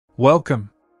Welcome!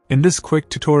 In this quick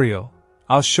tutorial,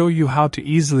 I'll show you how to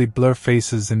easily blur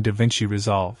faces in DaVinci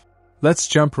Resolve. Let's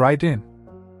jump right in.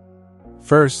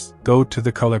 First, go to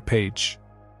the color page.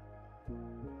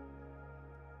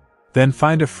 Then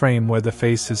find a frame where the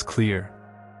face is clear.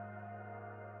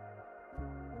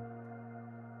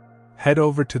 Head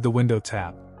over to the Window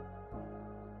tab.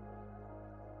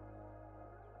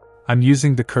 I'm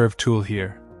using the Curve tool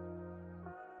here.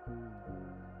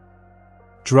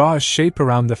 Draw a shape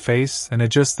around the face and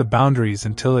adjust the boundaries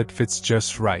until it fits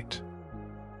just right.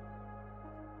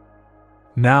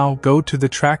 Now go to the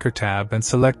Tracker tab and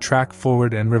select Track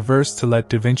Forward and Reverse to let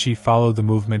DaVinci follow the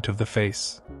movement of the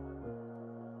face.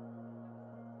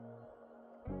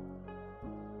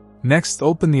 Next,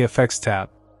 open the Effects tab.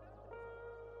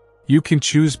 You can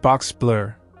choose Box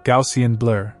Blur, Gaussian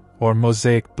Blur, or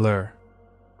Mosaic Blur.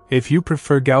 If you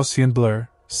prefer Gaussian Blur,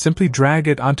 simply drag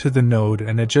it onto the node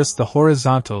and adjust the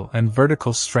horizontal and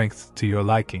vertical strength to your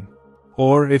liking.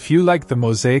 Or if you like the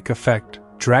mosaic effect,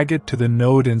 drag it to the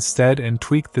node instead and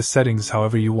tweak the settings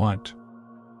however you want.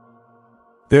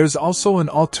 There's also an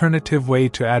alternative way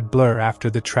to add blur after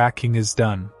the tracking is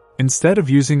done. Instead of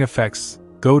using effects,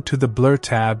 go to the Blur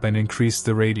tab and increase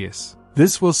the radius.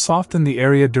 This will soften the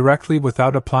area directly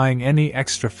without applying any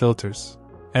extra filters.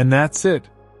 And that's it!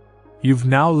 You've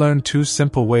now learned 2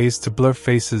 simple ways to blur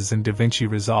faces in DaVinci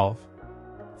Resolve.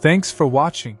 Thanks for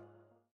watching.